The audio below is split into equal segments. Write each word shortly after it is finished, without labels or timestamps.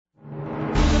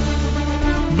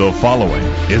The following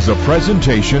is a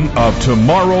presentation of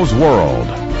Tomorrow's World.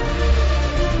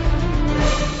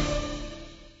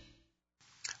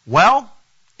 Well,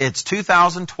 it's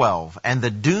 2012, and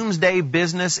the Doomsday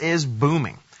business is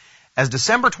booming. As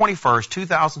December 21st,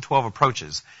 2012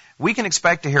 approaches, we can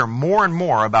expect to hear more and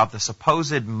more about the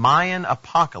supposed Mayan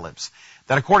apocalypse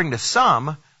that, according to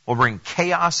some, will bring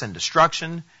chaos and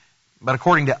destruction, but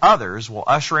according to others, will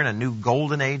usher in a new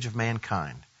golden age of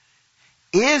mankind.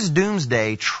 Is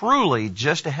Doomsday truly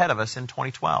just ahead of us in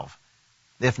 2012?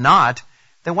 If not,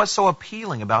 then what's so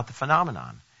appealing about the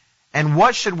phenomenon? And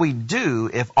what should we do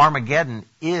if Armageddon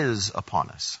is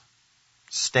upon us?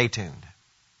 Stay tuned.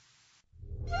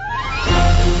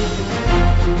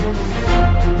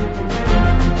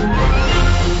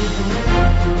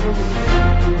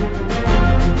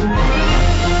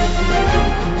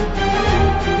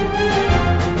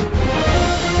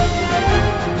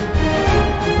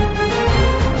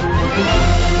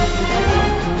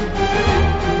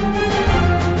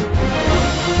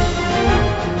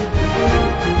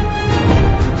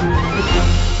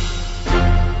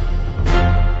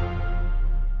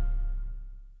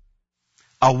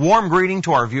 A warm greeting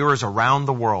to our viewers around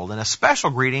the world, and a special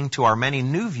greeting to our many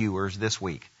new viewers this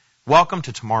week. Welcome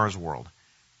to Tomorrow's World.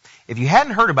 If you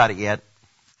hadn't heard about it yet,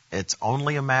 it's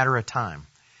only a matter of time.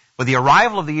 With the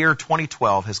arrival of the year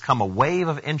 2012 has come a wave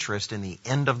of interest in the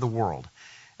end of the world.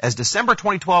 As December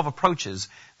 2012 approaches,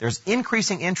 there's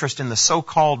increasing interest in the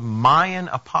so-called Mayan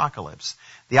apocalypse,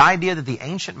 the idea that the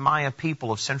ancient Maya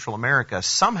people of Central America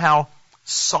somehow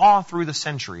saw through the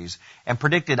centuries and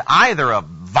predicted either a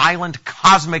violent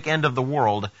cosmic end of the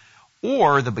world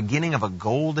or the beginning of a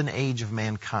golden age of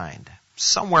mankind,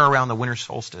 somewhere around the winter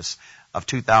solstice of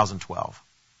 2012.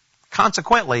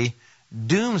 Consequently,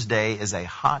 Doomsday is a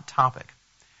hot topic.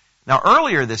 Now,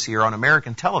 earlier this year on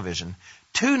American television,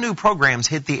 two new programs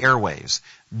hit the airwaves: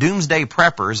 Doomsday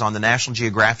Preppers on the National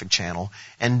Geographic Channel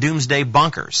and Doomsday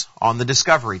Bunkers on the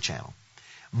Discovery Channel.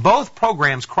 Both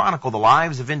programs chronicle the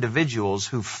lives of individuals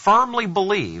who firmly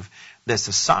believe that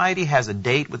society has a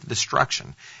date with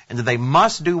destruction and that they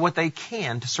must do what they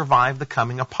can to survive the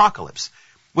coming apocalypse,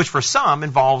 which for some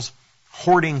involves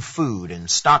hoarding food and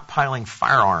stockpiling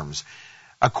firearms.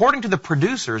 According to the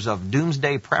producers of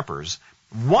Doomsday Preppers,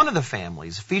 one of the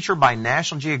families featured by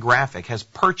National Geographic has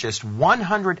purchased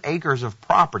 100 acres of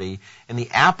property in the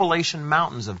Appalachian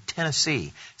Mountains of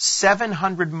Tennessee,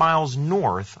 700 miles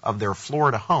north of their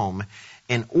Florida home,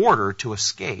 in order to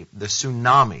escape the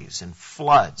tsunamis and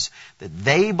floods that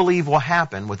they believe will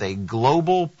happen with a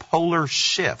global polar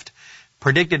shift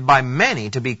predicted by many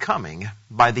to be coming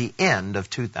by the end of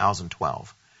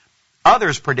 2012.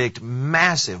 Others predict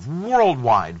massive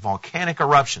worldwide volcanic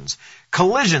eruptions,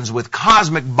 collisions with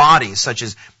cosmic bodies such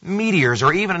as meteors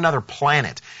or even another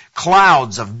planet,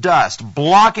 clouds of dust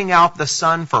blocking out the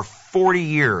sun for 40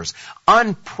 years,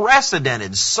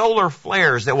 unprecedented solar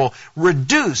flares that will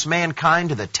reduce mankind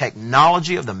to the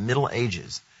technology of the Middle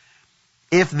Ages.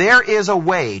 If there is a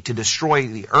way to destroy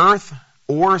the earth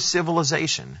or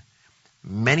civilization,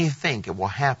 many think it will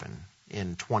happen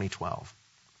in 2012.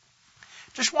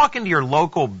 Just walk into your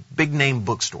local big-name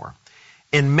bookstore.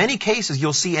 In many cases,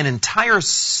 you'll see an entire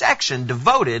section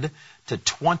devoted to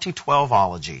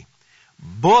 2012ology.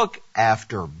 Book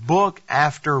after book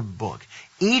after book,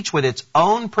 each with its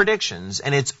own predictions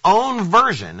and its own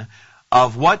version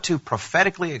of what to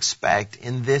prophetically expect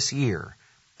in this year,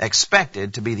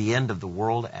 expected to be the end of the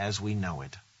world as we know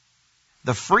it.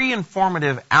 The free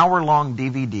informative hour-long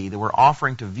DVD that we're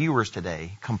offering to viewers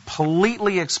today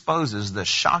completely exposes the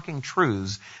shocking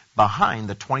truths behind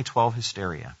the 2012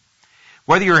 hysteria.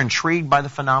 Whether you're intrigued by the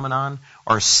phenomenon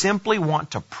or simply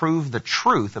want to prove the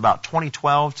truth about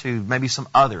 2012 to maybe some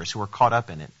others who are caught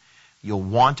up in it, you'll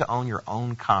want to own your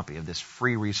own copy of this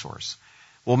free resource.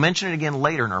 We'll mention it again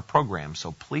later in our program,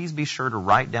 so please be sure to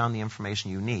write down the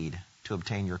information you need to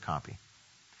obtain your copy.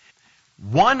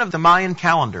 One of the Mayan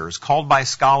calendars, called by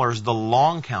scholars the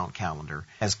long count calendar,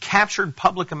 has captured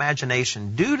public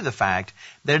imagination due to the fact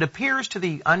that it appears to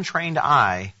the untrained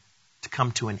eye to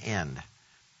come to an end.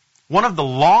 One of the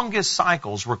longest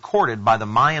cycles recorded by the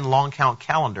Mayan long count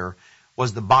calendar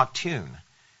was the Baktun,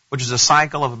 which is a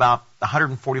cycle of about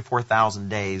 144,000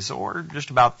 days, or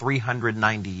just about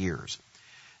 390 years.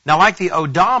 Now, like the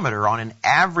odometer on an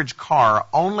average car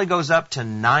only goes up to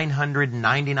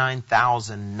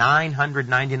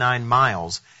 999,999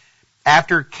 miles,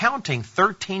 after counting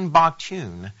 13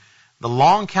 Baktun, the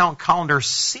long count calendar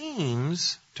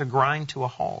seems to grind to a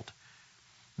halt.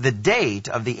 The date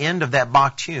of the end of that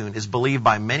Baktun is believed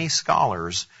by many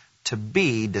scholars to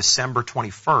be December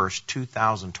 21st,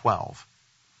 2012.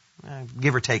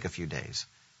 Give or take a few days.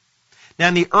 Now,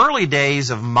 in the early days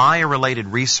of Maya-related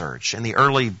research in the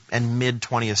early and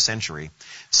mid-20th century,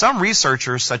 some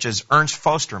researchers such as Ernst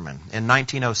Fosterman in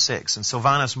 1906 and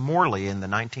Sylvanus Morley in the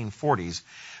 1940s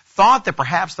thought that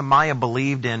perhaps the Maya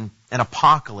believed in an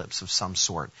apocalypse of some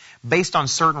sort based on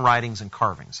certain writings and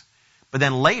carvings. But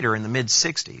then later, in the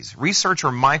mid-60s,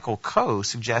 researcher Michael Coe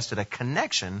suggested a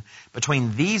connection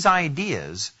between these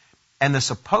ideas and the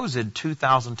supposed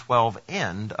 2012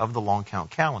 end of the long count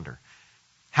calendar.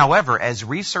 However, as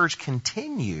research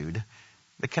continued,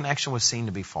 the connection was seen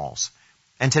to be false.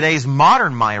 And today's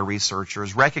modern Maya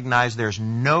researchers recognize there's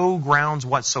no grounds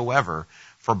whatsoever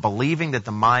for believing that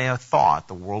the Maya thought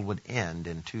the world would end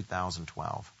in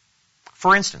 2012.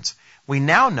 For instance, we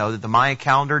now know that the Maya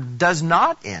calendar does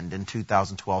not end in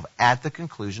 2012 at the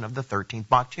conclusion of the 13th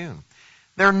Baktun.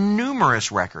 There are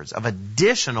numerous records of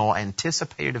additional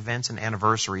anticipated events and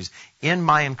anniversaries in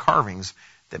Mayan carvings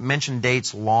that mention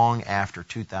dates long after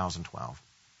 2012.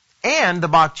 And the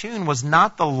Baktun was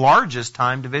not the largest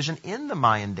time division in the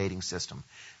Mayan dating system.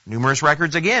 Numerous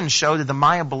records again show that the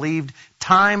Maya believed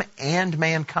time and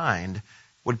mankind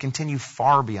would continue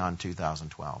far beyond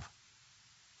 2012.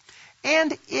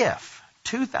 And if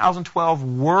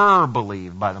 2012 were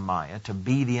believed by the Maya to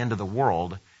be the end of the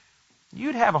world,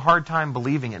 you'd have a hard time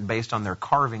believing it based on their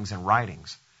carvings and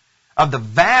writings. Of the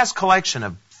vast collection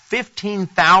of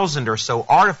 15,000 or so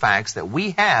artifacts that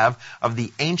we have of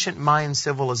the ancient Mayan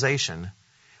civilization,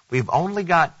 we've only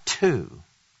got 2.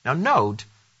 Now note,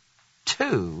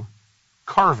 2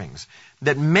 carvings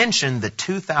that mention the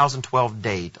 2012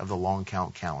 date of the long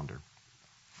count calendar.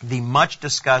 The much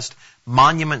discussed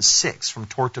Monument 6 from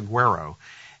Tortuguero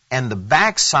and the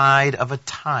backside of a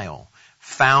tile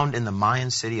found in the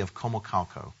Mayan city of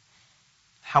Comacalco.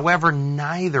 However,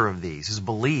 neither of these is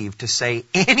believed to say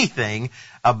anything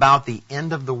about the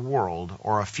end of the world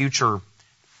or a future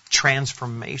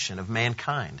transformation of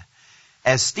mankind.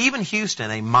 As Stephen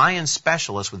Houston, a Mayan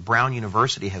specialist with Brown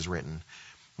University, has written,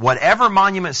 whatever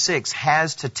Monument 6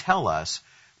 has to tell us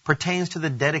pertains to the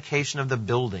dedication of the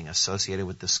building associated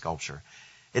with this sculpture.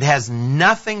 It has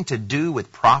nothing to do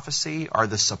with prophecy or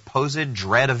the supposed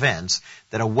dread events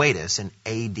that await us in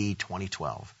AD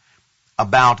 2012.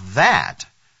 About that,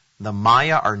 the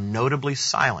Maya are notably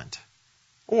silent,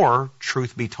 or,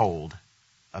 truth be told,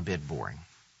 a bit boring.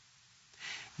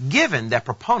 Given that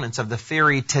proponents of the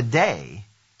theory today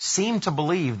seem to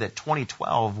believe that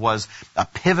 2012 was a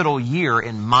pivotal year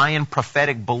in Mayan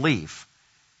prophetic belief,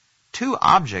 2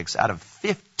 objects out of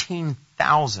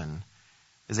 15,000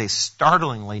 is a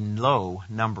startlingly low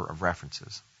number of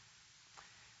references.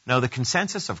 No, the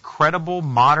consensus of credible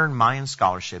modern Mayan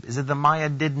scholarship is that the Maya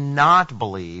did not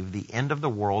believe the end of the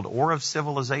world or of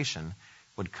civilization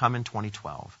would come in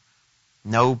 2012.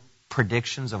 No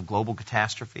predictions of global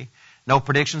catastrophe, no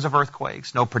predictions of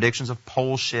earthquakes, no predictions of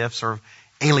pole shifts or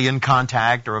alien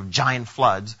contact or of giant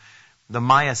floods. The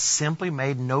Maya simply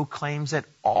made no claims at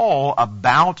all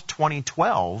about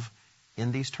 2012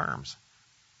 in these terms.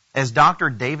 As Dr.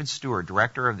 David Stewart,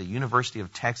 director of the University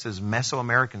of Texas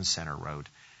Mesoamerican Center, wrote,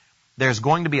 there's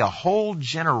going to be a whole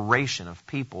generation of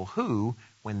people who,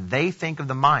 when they think of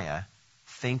the Maya,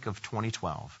 think of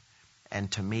 2012. And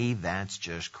to me, that's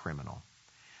just criminal.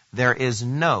 There is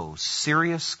no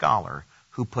serious scholar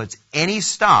who puts any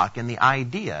stock in the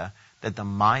idea that the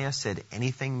Maya said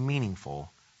anything meaningful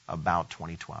about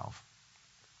 2012.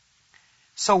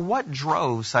 So what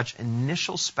drove such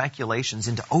initial speculations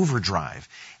into overdrive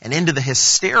and into the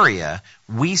hysteria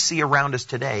we see around us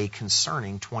today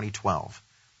concerning 2012?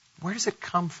 Where does it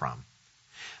come from?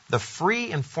 The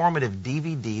free informative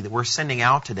DVD that we're sending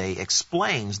out today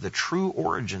explains the true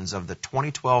origins of the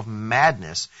 2012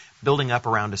 madness building up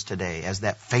around us today as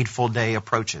that fateful day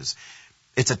approaches.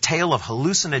 It's a tale of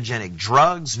hallucinogenic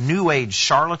drugs, New Age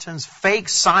charlatans, fake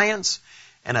science,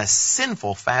 and a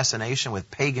sinful fascination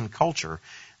with pagan culture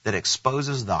that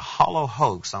exposes the hollow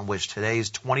hoax on which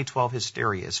today's 2012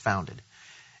 hysteria is founded.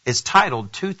 It's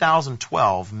titled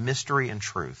 2012 Mystery and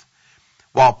Truth.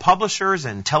 While publishers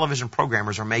and television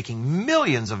programmers are making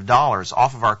millions of dollars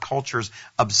off of our culture's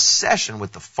obsession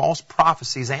with the false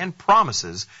prophecies and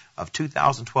promises of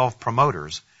 2012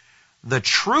 promoters, the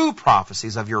true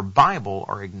prophecies of your Bible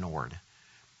are ignored.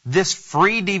 This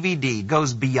free DVD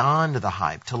goes beyond the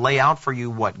hype to lay out for you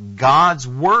what God's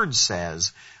Word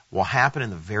says will happen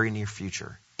in the very near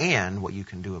future and what you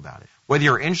can do about it. Whether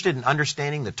you're interested in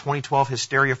understanding the 2012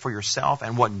 hysteria for yourself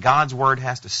and what God's Word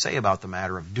has to say about the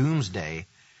matter of Doomsday,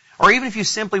 or even if you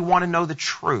simply want to know the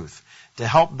truth to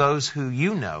help those who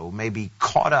you know may be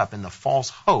caught up in the false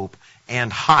hope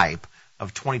and hype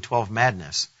of 2012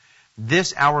 madness,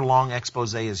 this hour-long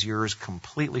expose is yours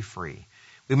completely free.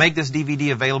 We make this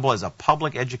DVD available as a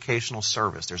public educational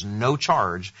service. There's no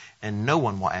charge, and no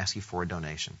one will ask you for a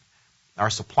donation. Our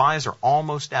supplies are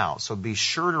almost out, so be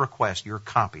sure to request your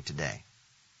copy today.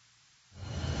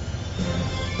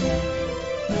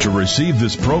 To receive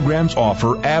this program's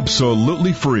offer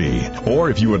absolutely free, or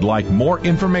if you would like more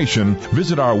information,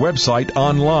 visit our website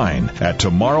online at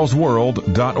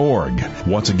tomorrowsworld.org.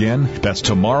 Once again, that's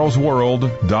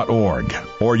tomorrowsworld.org.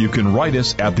 Or you can write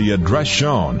us at the address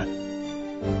shown.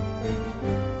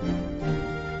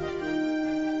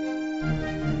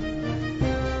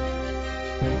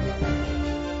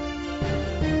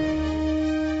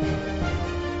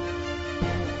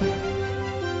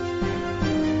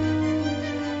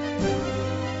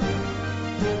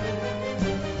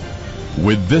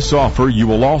 With this offer, you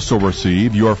will also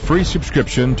receive your free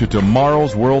subscription to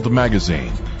Tomorrow's World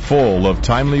magazine, full of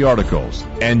timely articles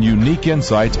and unique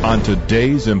insights on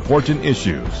today's important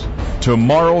issues.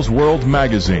 Tomorrow's World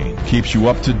magazine keeps you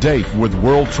up to date with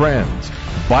world trends,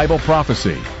 Bible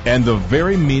prophecy, and the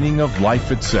very meaning of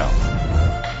life itself.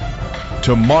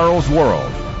 Tomorrow's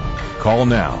World. Call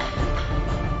now.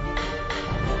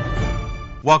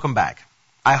 Welcome back.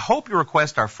 I hope you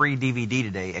request our free DVD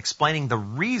today explaining the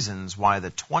reasons why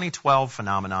the 2012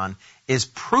 phenomenon is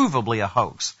provably a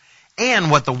hoax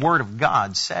and what the Word of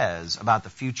God says about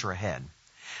the future ahead.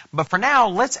 But for now,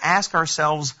 let's ask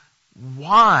ourselves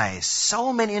why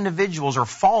so many individuals are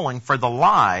falling for the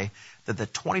lie that the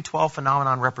 2012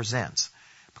 phenomenon represents.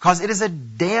 Because it is a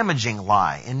damaging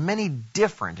lie in many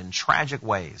different and tragic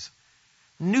ways.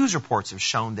 News reports have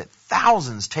shown that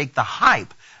thousands take the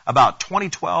hype about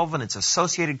 2012 and its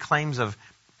associated claims of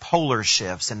polar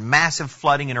shifts and massive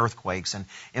flooding and earthquakes and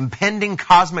impending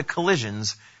cosmic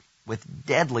collisions with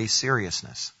deadly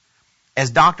seriousness.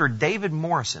 As Dr. David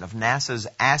Morrison of NASA's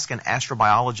Ask an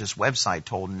Astrobiologist website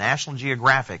told National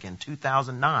Geographic in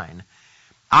 2009,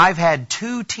 I've had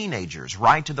 2 teenagers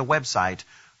write to the website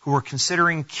who were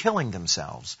considering killing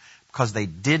themselves because they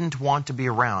didn't want to be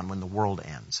around when the world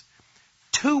ends.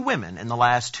 2 women in the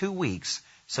last 2 weeks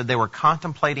said they were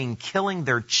contemplating killing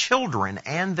their children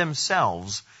and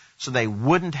themselves so they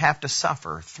wouldn't have to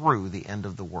suffer through the end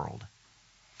of the world.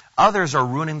 Others are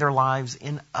ruining their lives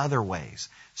in other ways,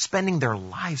 spending their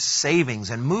life savings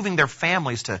and moving their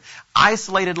families to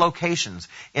isolated locations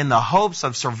in the hopes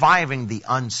of surviving the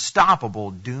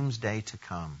unstoppable doomsday to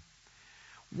come.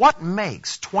 What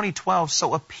makes 2012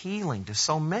 so appealing to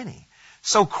so many,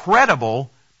 so credible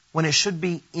when it should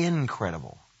be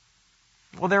incredible?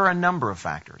 Well, there are a number of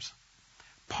factors.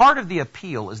 Part of the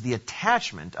appeal is the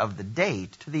attachment of the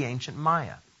date to the ancient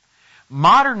Maya.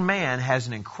 Modern man has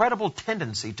an incredible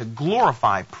tendency to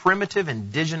glorify primitive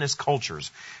indigenous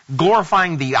cultures,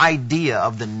 glorifying the idea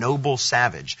of the noble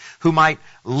savage who might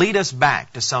lead us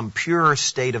back to some pure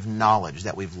state of knowledge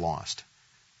that we've lost.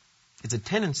 It's a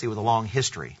tendency with a long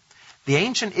history. The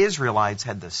ancient Israelites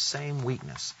had the same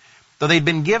weakness. Though they'd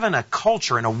been given a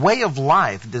culture and a way of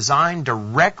life designed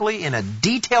directly in a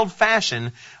detailed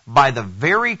fashion by the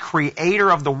very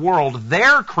creator of the world,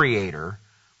 their creator,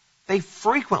 they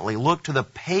frequently looked to the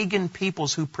pagan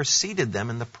peoples who preceded them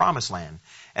in the Promised Land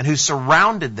and who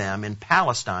surrounded them in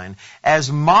Palestine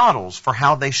as models for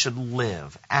how they should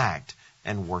live, act,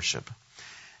 and worship.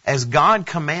 As God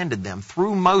commanded them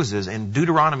through Moses in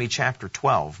Deuteronomy chapter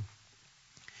 12,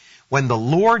 when the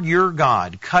Lord your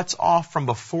God cuts off from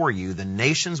before you the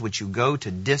nations which you go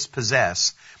to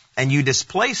dispossess, and you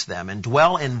displace them and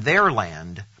dwell in their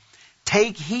land,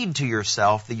 take heed to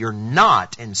yourself that you're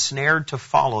not ensnared to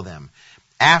follow them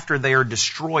after they are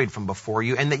destroyed from before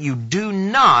you, and that you do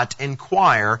not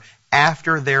inquire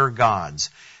after their gods,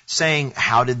 saying,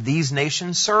 how did these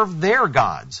nations serve their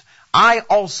gods? I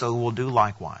also will do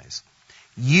likewise.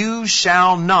 You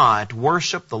shall not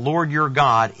worship the Lord your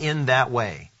God in that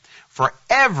way. For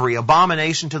every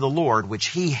abomination to the Lord which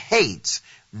he hates,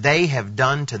 they have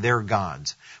done to their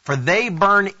gods. For they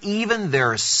burn even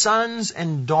their sons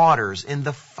and daughters in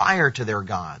the fire to their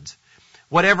gods.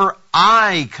 Whatever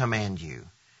I command you,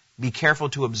 be careful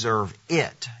to observe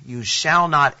it. You shall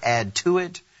not add to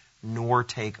it, nor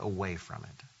take away from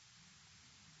it.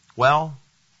 Well,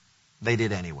 they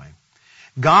did anyway.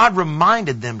 God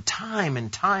reminded them time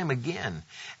and time again,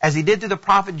 as he did to the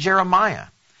prophet Jeremiah.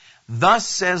 Thus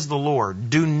says the Lord,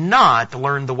 do not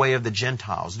learn the way of the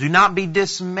Gentiles. Do not be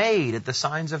dismayed at the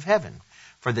signs of heaven,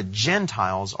 for the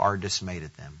Gentiles are dismayed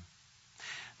at them.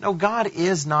 No, God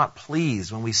is not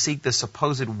pleased when we seek the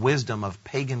supposed wisdom of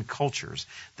pagan cultures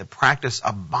that practice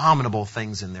abominable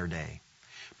things in their day.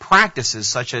 Practices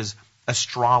such as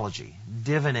astrology,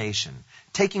 divination,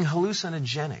 taking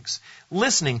hallucinogenics,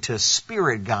 listening to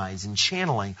spirit guides and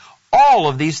channeling, All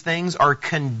of these things are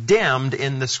condemned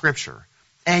in the Scripture.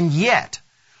 And yet,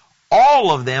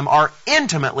 all of them are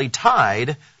intimately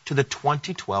tied to the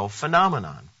 2012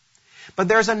 phenomenon. But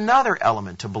there's another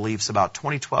element to beliefs about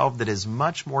 2012 that is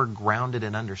much more grounded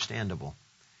and understandable.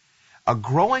 A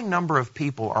growing number of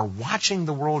people are watching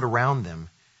the world around them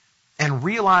and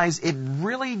realize it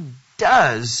really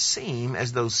does seem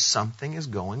as though something is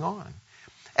going on.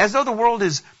 As though the world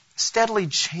is steadily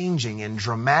changing in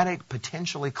dramatic,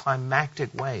 potentially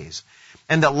climactic ways,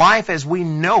 and that life as we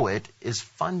know it is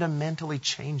fundamentally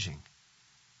changing.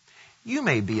 You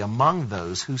may be among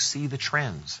those who see the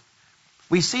trends.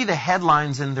 We see the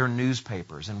headlines in their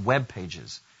newspapers and web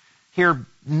pages, hear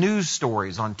news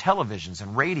stories on televisions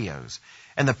and radios,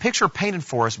 and the picture painted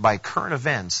for us by current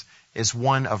events is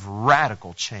one of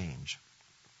radical change.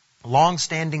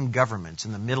 Long-standing governments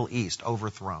in the Middle East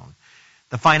overthrown.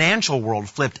 The financial world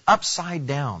flipped upside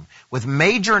down, with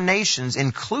major nations,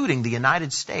 including the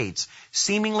United States,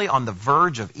 seemingly on the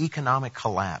verge of economic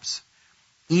collapse.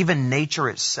 Even nature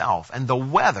itself and the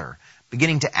weather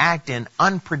beginning to act in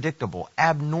unpredictable,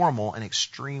 abnormal, and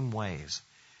extreme ways.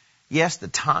 Yes, the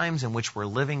times in which we're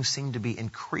living seem to be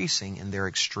increasing in their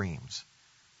extremes.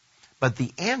 But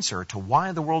the answer to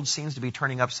why the world seems to be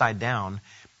turning upside down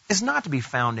is not to be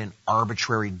found in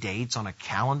arbitrary dates on a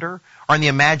calendar or in the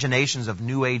imaginations of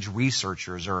New Age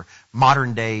researchers or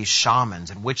modern-day shamans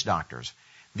and witch doctors.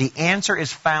 The answer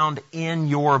is found in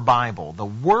your Bible. The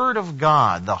Word of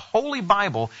God, the Holy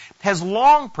Bible, has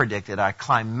long predicted a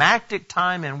climactic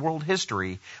time in world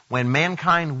history when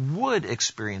mankind would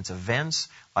experience events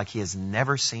like he has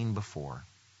never seen before.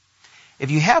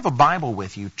 If you have a Bible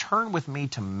with you, turn with me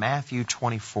to Matthew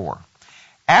 24.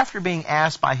 After being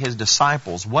asked by his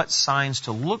disciples what signs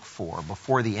to look for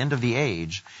before the end of the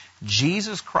age,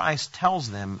 Jesus Christ tells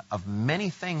them of many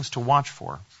things to watch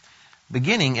for.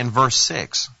 Beginning in verse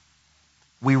 6,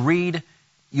 we read,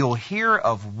 "You'll hear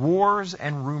of wars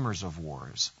and rumors of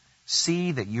wars.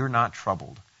 See that you're not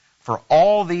troubled. For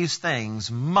all these things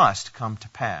must come to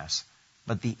pass,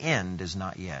 but the end is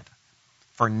not yet.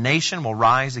 For nation will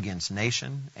rise against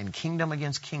nation, and kingdom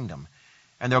against kingdom.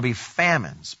 And there will be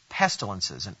famines,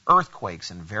 pestilences, and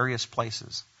earthquakes in various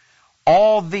places.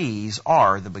 All these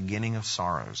are the beginning of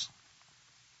sorrows."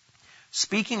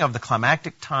 Speaking of the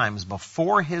climactic times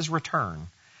before his return,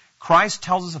 Christ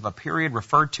tells us of a period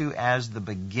referred to as the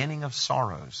beginning of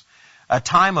sorrows, a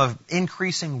time of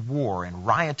increasing war and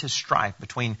riotous strife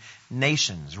between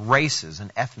nations, races,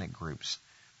 and ethnic groups.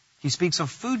 He speaks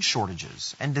of food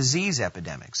shortages and disease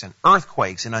epidemics and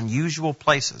earthquakes in unusual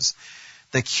places.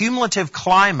 The cumulative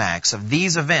climax of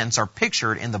these events are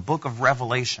pictured in the book of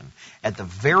Revelation at the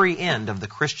very end of the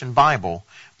Christian Bible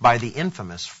by the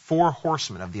infamous four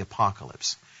horsemen of the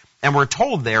apocalypse. And we're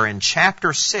told there in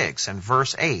chapter 6 and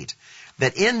verse 8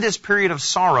 that in this period of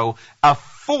sorrow, a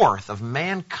fourth of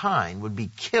mankind would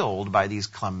be killed by these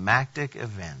climactic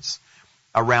events.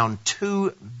 Around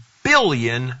 2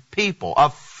 billion people, a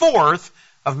fourth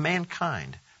of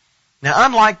mankind. Now,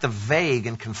 unlike the vague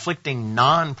and conflicting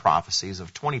non-prophecies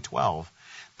of 2012,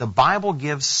 the Bible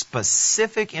gives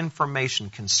specific information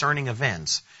concerning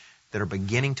events that are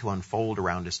beginning to unfold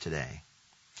around us today.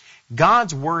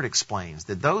 God's Word explains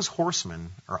that those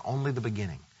horsemen are only the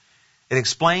beginning. It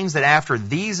explains that after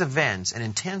these events, an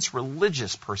intense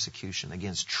religious persecution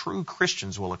against true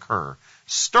Christians will occur,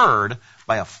 stirred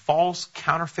by a false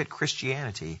counterfeit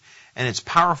Christianity and its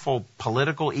powerful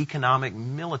political, economic,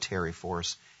 military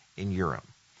force in Europe.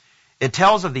 It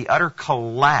tells of the utter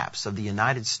collapse of the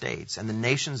United States and the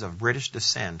nations of British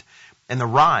descent and the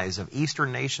rise of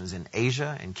Eastern nations in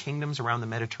Asia and kingdoms around the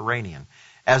Mediterranean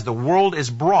as the world is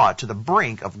brought to the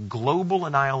brink of global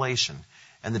annihilation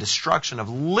and the destruction of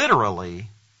literally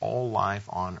all life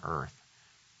on earth.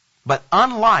 But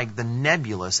unlike the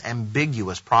nebulous,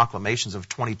 ambiguous proclamations of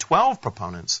 2012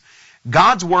 proponents,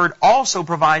 God's Word also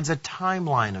provides a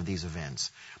timeline of these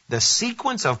events. The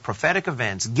sequence of prophetic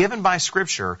events given by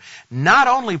Scripture not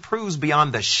only proves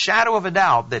beyond the shadow of a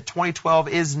doubt that 2012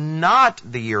 is not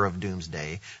the year of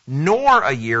Doomsday, nor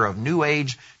a year of New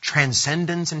Age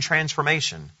transcendence and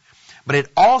transformation, but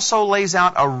it also lays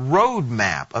out a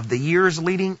roadmap of the years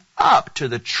leading up to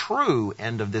the true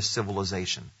end of this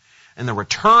civilization and the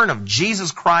return of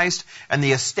Jesus Christ and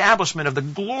the establishment of the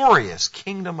glorious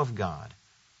kingdom of God.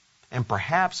 And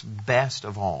perhaps best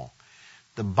of all,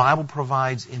 the Bible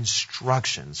provides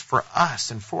instructions for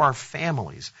us and for our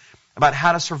families about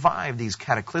how to survive these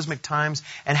cataclysmic times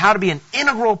and how to be an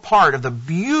integral part of the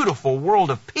beautiful world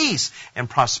of peace and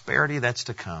prosperity that's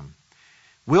to come.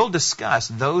 We'll discuss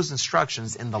those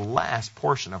instructions in the last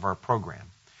portion of our program.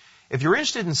 If you're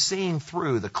interested in seeing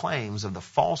through the claims of the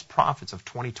false prophets of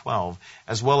 2012,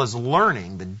 as well as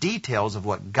learning the details of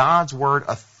what God's Word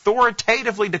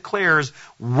authoritatively declares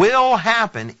will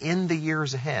happen in the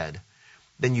years ahead,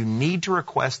 then you need to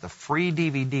request the free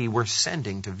DVD we're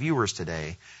sending to viewers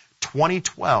today,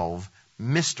 2012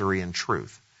 Mystery and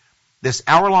Truth. This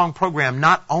hour-long program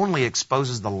not only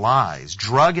exposes the lies,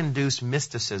 drug-induced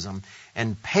mysticism,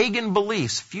 and pagan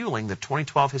beliefs fueling the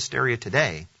 2012 hysteria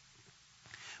today,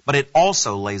 but it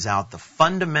also lays out the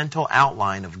fundamental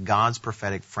outline of God's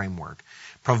prophetic framework,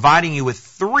 providing you with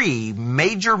 3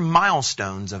 major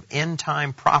milestones of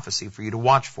end-time prophecy for you to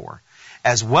watch for,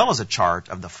 as well as a chart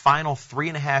of the final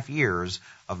 3.5 years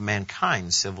of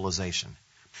mankind's civilization.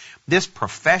 This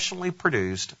professionally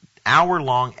produced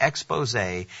hour-long expose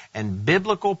and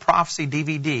biblical prophecy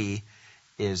DVD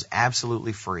is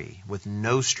absolutely free, with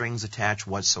no strings attached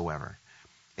whatsoever.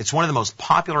 It's one of the most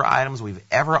popular items we've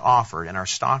ever offered, and our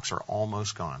stocks are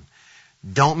almost gone.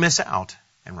 Don't miss out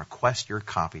and request your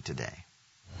copy today.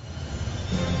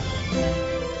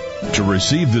 To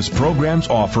receive this program's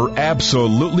offer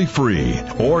absolutely free,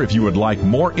 or if you would like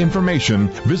more information,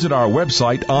 visit our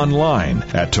website online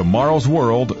at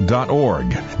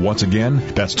tomorrowsworld.org. Once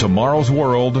again, that's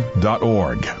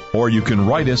tomorrowsworld.org. Or you can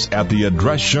write us at the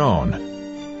address shown.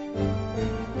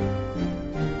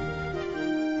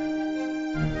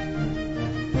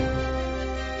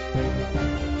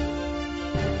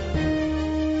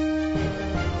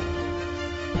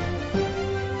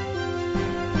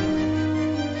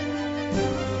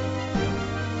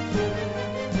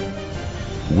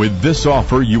 With this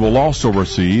offer, you will also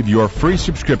receive your free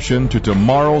subscription to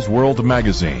Tomorrow's World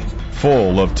magazine,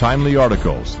 full of timely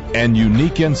articles and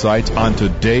unique insights on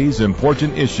today's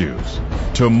important issues.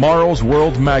 Tomorrow's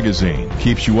World magazine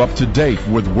keeps you up to date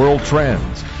with world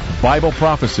trends, Bible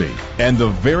prophecy, and the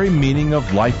very meaning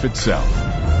of life itself.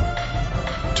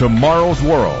 Tomorrow's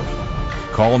World.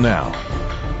 Call now.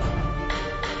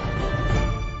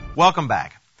 Welcome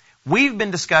back. We've been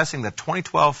discussing the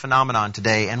 2012 phenomenon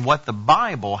today and what the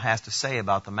Bible has to say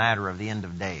about the matter of the end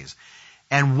of days.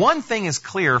 And one thing is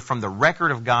clear from the record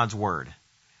of God's Word.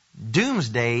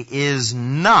 Doomsday is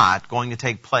not going to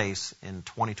take place in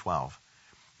 2012.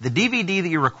 The DVD that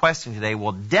you're requesting today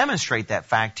will demonstrate that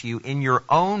fact to you in your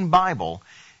own Bible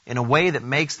in a way that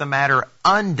makes the matter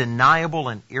undeniable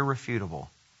and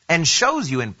irrefutable, and shows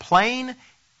you in plain,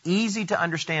 easy to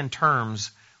understand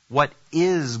terms what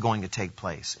is going to take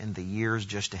place in the years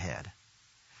just ahead.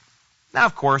 Now,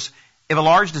 of course, if a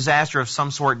large disaster of some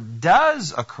sort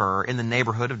does occur in the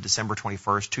neighborhood of December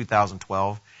 21st,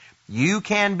 2012, you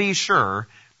can be sure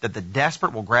that the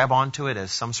desperate will grab onto it as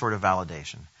some sort of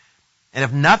validation. And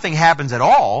if nothing happens at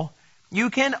all, you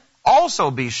can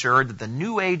also be sure that the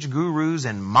New Age gurus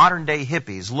and modern-day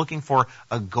hippies looking for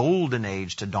a golden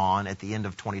age to dawn at the end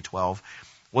of 2012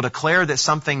 will declare that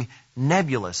something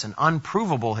nebulous and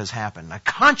unprovable has happened, a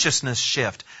consciousness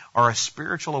shift or a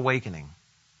spiritual awakening.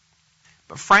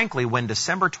 But frankly, when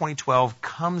December 2012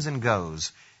 comes and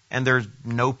goes, and there's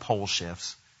no pole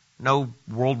shifts, no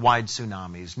worldwide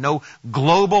tsunamis, no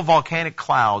global volcanic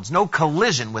clouds, no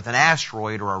collision with an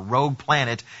asteroid or a rogue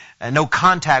planet, and no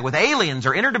contact with aliens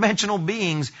or interdimensional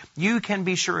beings, you can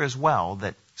be sure as well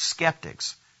that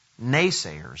skeptics,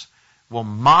 naysayers, will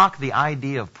mock the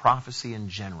idea of prophecy in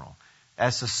general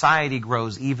as society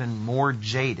grows even more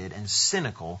jaded and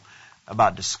cynical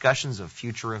about discussions of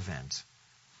future events.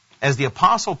 As the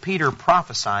Apostle Peter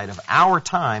prophesied of our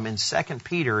time in 2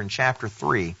 Peter in chapter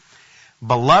 3,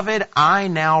 "Beloved, I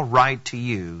now write to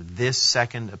you this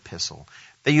second epistle,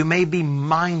 that you may be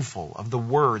mindful of the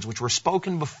words which were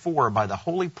spoken before by the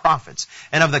holy prophets,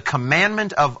 and of the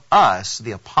commandment of us,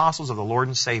 the apostles of the Lord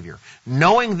and Savior,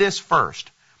 knowing this first,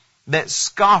 that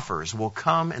scoffers will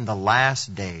come in the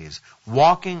last days,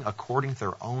 walking according to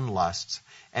their own lusts,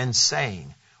 and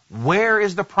saying, where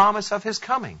is the promise of his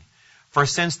coming? For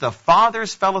since the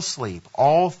fathers fell asleep,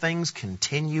 all things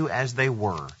continue as they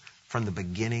were from the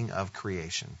beginning of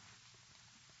creation."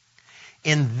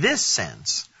 In this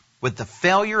sense, with the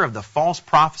failure of the false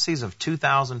prophecies of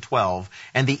 2012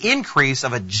 and the increase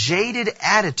of a jaded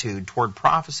attitude toward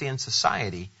prophecy in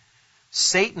society,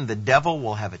 Satan, the devil,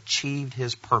 will have achieved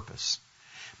his purpose.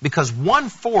 Because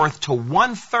 1/4 to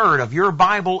 1/3 of your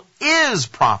Bible is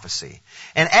prophecy.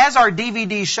 And as our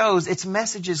DVD shows, its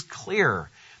message is clear.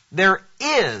 There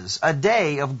is a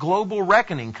day of global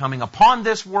reckoning coming upon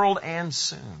this world and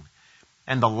soon.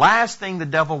 And the last thing the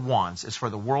devil wants is for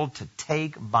the world to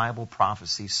take Bible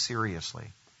prophecy seriously.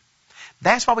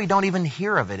 That's why we don't even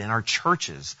hear of it in our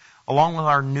churches, along with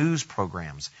our news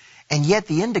programs. And yet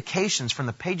the indications from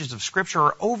the pages of Scripture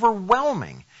are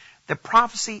overwhelming that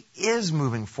prophecy is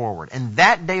moving forward, and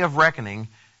that day of reckoning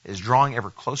is drawing ever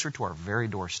closer to our very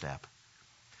doorstep.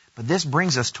 But this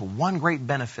brings us to one great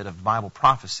benefit of Bible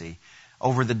prophecy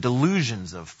over the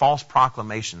delusions of false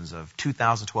proclamations of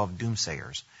 2012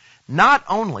 doomsayers. Not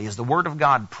only is the Word of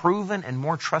God proven and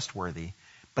more trustworthy,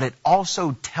 but it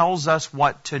also tells us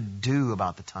what to do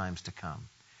about the times to come.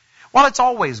 While it's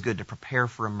always good to prepare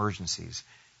for emergencies,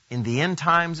 in the end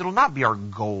times, it'll not be our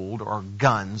gold or our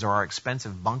guns or our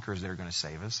expensive bunkers that are going to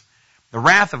save us. The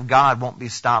wrath of God won't be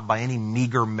stopped by any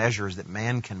meager measures that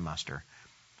man can muster.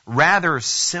 Rather,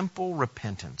 simple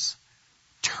repentance,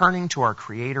 turning to our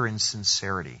Creator in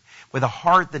sincerity, with a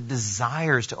heart that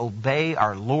desires to obey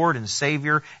our Lord and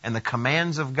Savior and the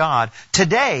commands of God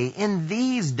today, in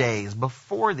these days,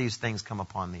 before these things come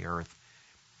upon the earth.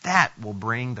 That will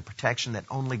bring the protection that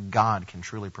only God can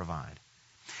truly provide.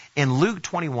 In Luke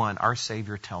 21, our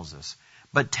Savior tells us,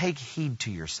 "But take heed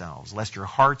to yourselves, lest your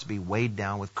hearts be weighed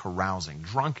down with carousing,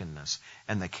 drunkenness,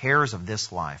 and the cares of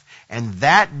this life, and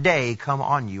that day come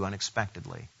on you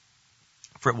unexpectedly.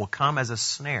 For it will come as a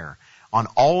snare on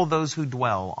all those who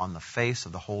dwell on the face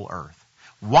of the whole earth.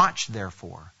 Watch,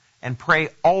 therefore, and pray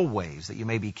always that you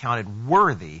may be counted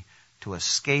worthy to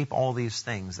escape all these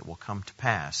things that will come to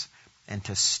pass, and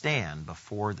to stand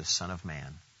before the Son of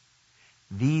Man."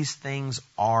 These things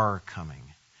are coming,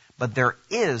 but there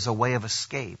is a way of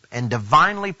escape and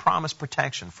divinely promised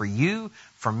protection for you,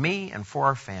 for me, and for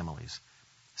our families.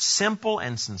 Simple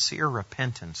and sincere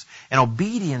repentance and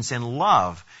obedience in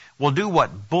love will do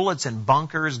what bullets and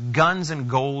bunkers, guns and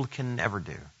gold can never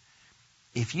do.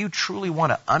 If you truly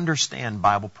want to understand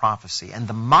Bible prophecy and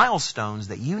the milestones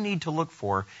that you need to look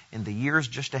for in the years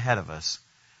just ahead of us,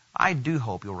 I do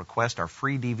hope you'll request our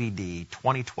free DVD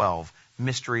 2012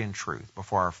 Mystery and Truth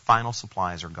before our final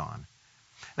supplies are gone.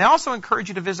 And I also encourage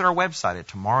you to visit our website at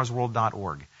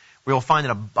tomorrowsworld.org, where you'll find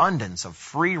an abundance of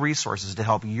free resources to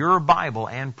help your Bible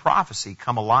and prophecy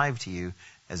come alive to you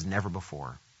as never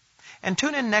before. And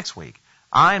tune in next week.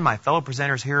 I and my fellow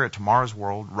presenters here at Tomorrow's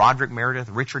World, Roderick Meredith,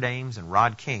 Richard Ames, and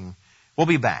Rod King, will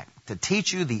be back to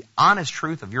teach you the honest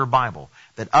truth of your Bible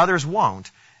that others won't,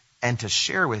 and to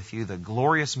share with you the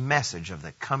glorious message of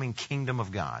the coming kingdom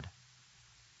of God.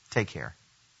 Take care.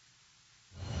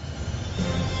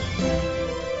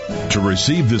 To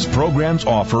receive this program's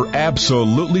offer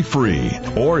absolutely free,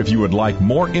 or if you would like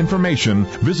more information,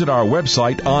 visit our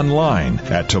website online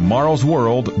at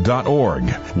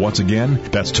tomorrowsworld.org. Once again,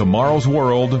 that's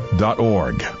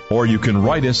tomorrowsworld.org. Or you can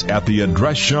write us at the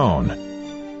address shown.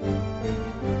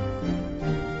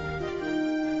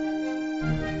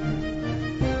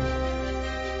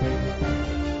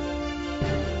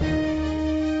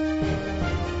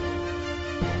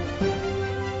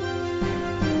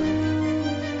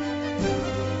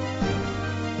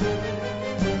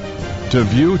 To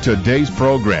view today's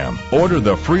program, order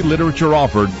the free literature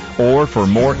offered, or for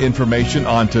more information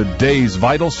on today's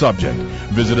vital subject,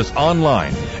 visit us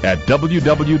online at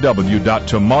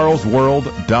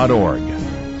www.tomorrowsworld.org.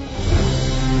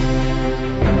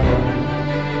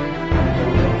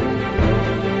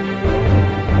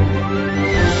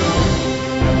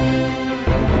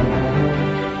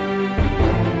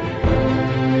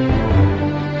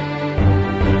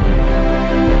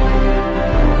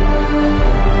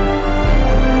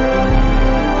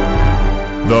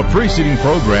 The preceding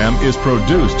program is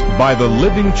produced by the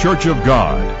Living Church of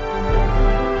God.